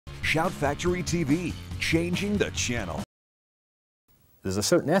Shout Factory TV, changing the channel. There's a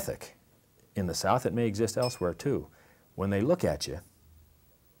certain ethic in the South that may exist elsewhere too. When they look at you,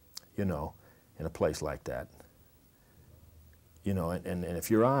 you know, in a place like that, you know, and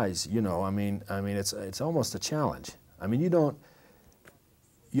if your eyes, you know, I mean, it's almost a challenge. I mean, you don't,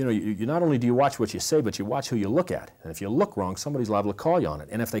 you know, you not only do you watch what you say, but you watch who you look at. And if you look wrong, somebody's liable to call you on it.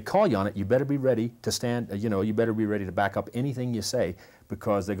 And if they call you on it, you better be ready to stand, you know, you better be ready to back up anything you say,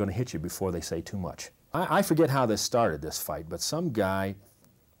 because they're going to hit you before they say too much. I forget how this started, this fight, but some guy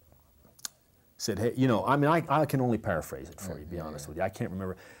said, hey, you know, I mean, I can only paraphrase it for you, to be honest with you. I can't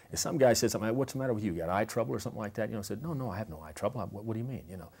remember. If some guy said something like, what's the matter with you? You got eye trouble or something like that? You know, I said, no, I have no eye trouble. What do you mean?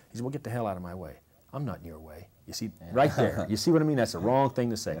 You know, he said, well, get the hell out of my way. I'm not in your way. You see, right there. You see what I mean? That's the wrong thing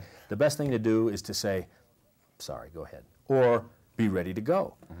to say. The best thing to do is to say, sorry, go ahead. Or be ready to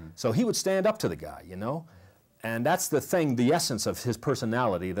go. So he would stand up to the guy, you know? And that's the thing, the essence of his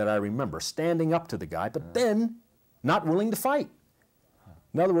personality that I remember, standing up to the guy, but then not willing to fight.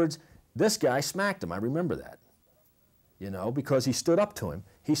 In other words, this guy smacked him. I remember that, you know, because he stood up to him.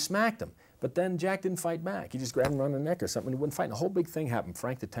 He smacked him. But then Jack didn't fight back. He just grabbed him around the neck or something. He wouldn't fight. And the whole big thing happened.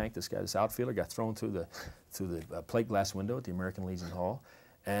 Frank the Tank, this guy, this outfielder, got thrown through the plate glass window at the American Legion Hall.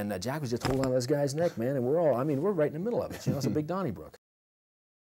 And Jack was just holding on to this guy's neck, man. And we're all, I mean, we're right in the middle of it. You know, it's a big Donnybrook.